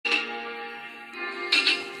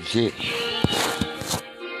Shit.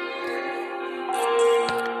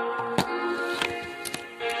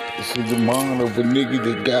 This is the mind of a nigga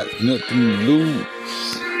that got nothing to lose.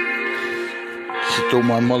 She throw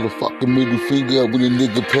my motherfucking middle finger up when a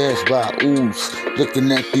nigga pass by, ooze.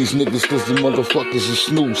 Looking at these niggas cause the motherfuckers is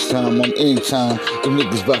snooze time. I'm in time, them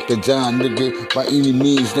niggas about to die, nigga. By any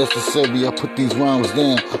means necessary, I put these rhymes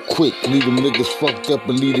down quick. Leave them niggas fucked up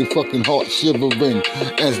and leave their fucking heart shivering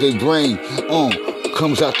as they brain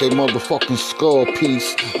comes out their motherfucking skull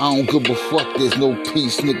piece. I don't give a fuck, there's no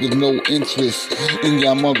peace, niggas, no interest in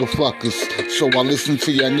y'all motherfuckers. So I listen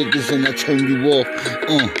to y'all niggas and I turn you off.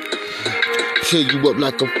 Tear you up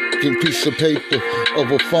like a fucking piece of paper of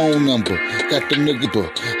a phone number. Got the nigga door.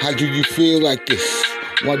 How do you feel like this?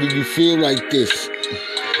 Why do you feel like this?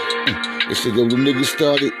 They said, yo, the nigga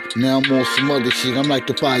started, now I'm on some other shit. I'm like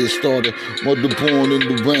the fire starter, mother born in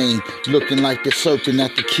the rain, looking like the serpent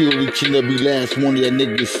out to kill each and every last one of y'all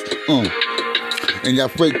niggas. And y'all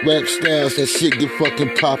fake rap styles, that shit get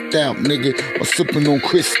fucking popped out, nigga. I'm sipping on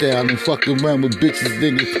Cristal and fucking around with bitches,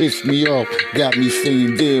 nigga, piss me off. Got me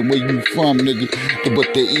saying, damn, where you from, nigga?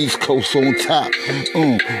 But the East Coast on top,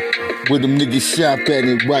 where them niggas shop at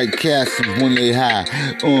in White Castles when they high.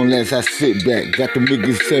 As I sit back, got them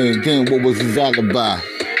niggas saying, damn, what was his alibi?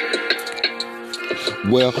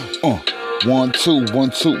 Well, 1, 2, 1,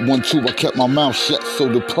 2, 1, 2. I kept my mouth shut so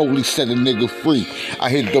the police set a nigga free. I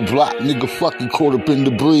hit the block, nigga fucking caught up in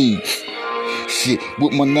the breeze. Shit,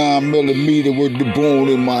 with my 9mm with the bone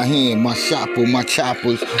in my hand, my chopper, my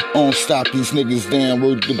choppers. Stop these niggas down,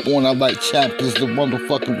 word the bone. I write chapters, the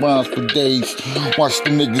motherfucking rhymes for days. Watch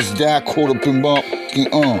the niggas die, caught up in my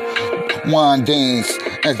fucking wine dance.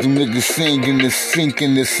 As them niggas sing in the sink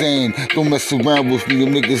in the sand. Don't mess around with me,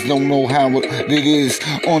 them niggas don't know how it is.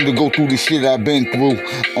 To go through the shit I've been through.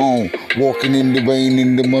 Walking in the rain,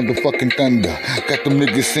 in the motherfucking thunder. Got them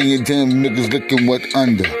niggas saying, damn, niggas looking what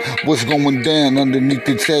under. What's going down underneath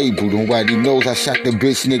the table? Nobody knows I shot the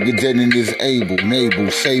bitch, nigga, dead and disabled.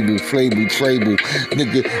 Navel, sable, flable, trable.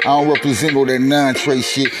 Nigga, I don't represent all that non-trade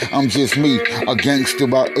shit. I'm just me, a gangster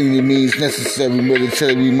by any means necessary.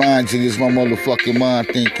 Military mind, it is my motherfucking mind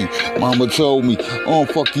thinking. Mama told me,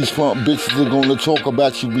 fuck these front bitches, they're gonna talk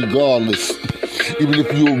about you regardless. Even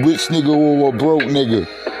if you a rich nigga or a broke nigga.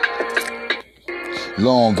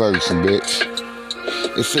 Long version, bitch.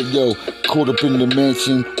 It said, yo, caught up in the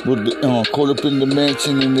mansion with the, caught up in the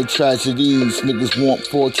mansion in the tragedies. Niggas want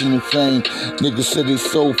fortune and fame. Niggas said they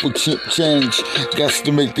sold for chip change. Got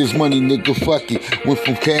to make this money, nigga, fuck it. Went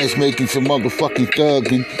from cash making to motherfucking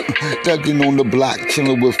thugging. Thugging on the block,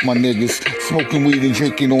 chilling with my niggas. Smoking weed and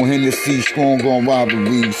drinking on Hennessy, strong on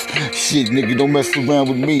robberies. Shit, nigga, don't mess around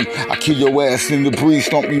with me. I kill your ass in the breeze,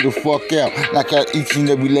 stomp me the fuck out. Knock out each and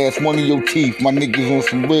every last one of your teeth. My niggas on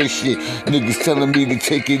some real shit. Niggas telling me to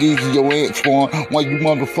take it easy, your ants on. Why you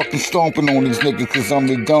motherfucking stomping on these niggas? Cause I'm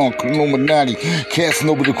the Don Illuminati. Casting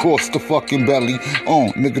over the cross the fucking belly.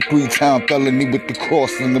 Nigga 3-time felony with the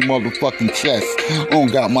cross in the motherfucking chest.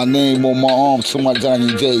 Got my name on my arm to my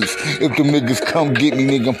dying days. If the niggas come get me,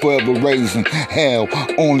 nigga, I'm forever raising hell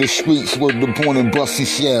on the streets where the born and busting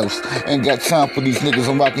shells. Ain't got time for these niggas.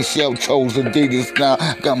 I'm rocking shell toes, Adidas now.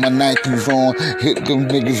 Got my Nikes on. Hit them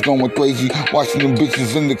niggas going crazy. Watching them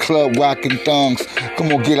bitches in the club rocking thongs.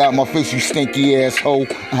 Come on, get out my face, you stinky asshole.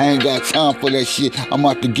 I ain't got time for that shit. I'm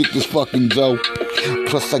out to get this fucking dough.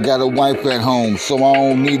 Plus I got a wife at home, so I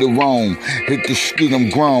don't need to roam. Hit the street, I'm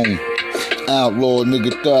grown. Outlaw,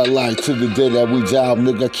 nigga, thug life to the day that we job,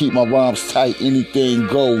 nigga. I keep my rhymes tight, anything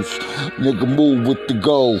goes. Nigga, move with the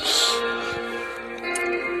goals.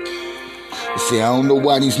 See, I don't know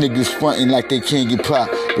why these niggas frontin' like they can't get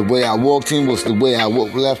popped. The way I walked in was the way I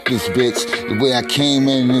left this bitch. The way I came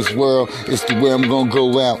in this world is the way I'm gonna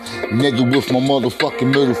go out. Nigga with my motherfucking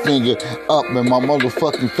middle finger up and my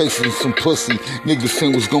motherfucking face in some pussy. Niggas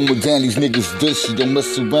saying what's going down, these niggas dishy. Don't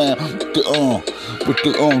mess around with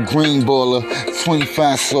the green baller,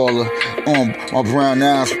 25 solar. My brown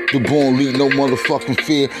eyes, the bone lead, no motherfucking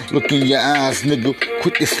fear. Look in your eyes, nigga.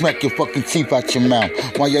 Quick to smack your fucking teeth out your mouth.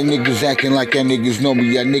 Why y'all niggas acting like y'all niggas know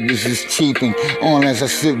me? Y'all niggas is cheaping. As I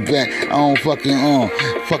sit back, I don't fucking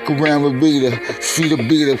fuck around with Rita. See the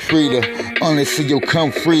beater, Frida. They say yo,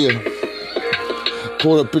 come freer.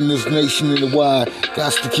 Caught up in this nation in the wide.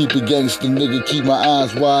 Got to keep it gangster, nigga. Keep my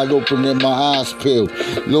eyes wide open and my eyes peeled.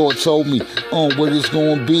 Lord told me, what it's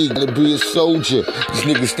gonna be. Gotta be a soldier. These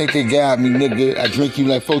niggas think they got me, nigga. I drink you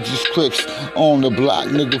like Folgers Crips. On the block,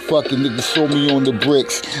 nigga. Fucking niggas saw me on the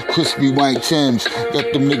bricks. Crispy white Timbs.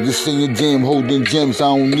 Got them niggas singing damn, holding gems. I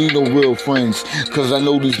don't need no real friends. Cause I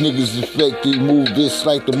know these niggas is fake. They move this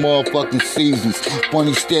like the motherfucking seasons.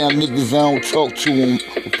 Funny style niggas, I don't talk to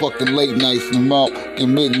them. Fucking late nights and out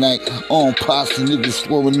in midnight. On posse niggas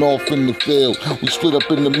swerving off in the field. We split up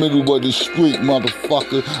in the middle of the street,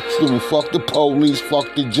 motherfucker. Screaming, fuck the police,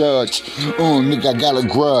 fuck the judge. Nigga, I got a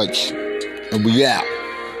grudge. And we out.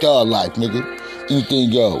 Thug life, nigga.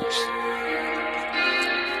 Anything goes.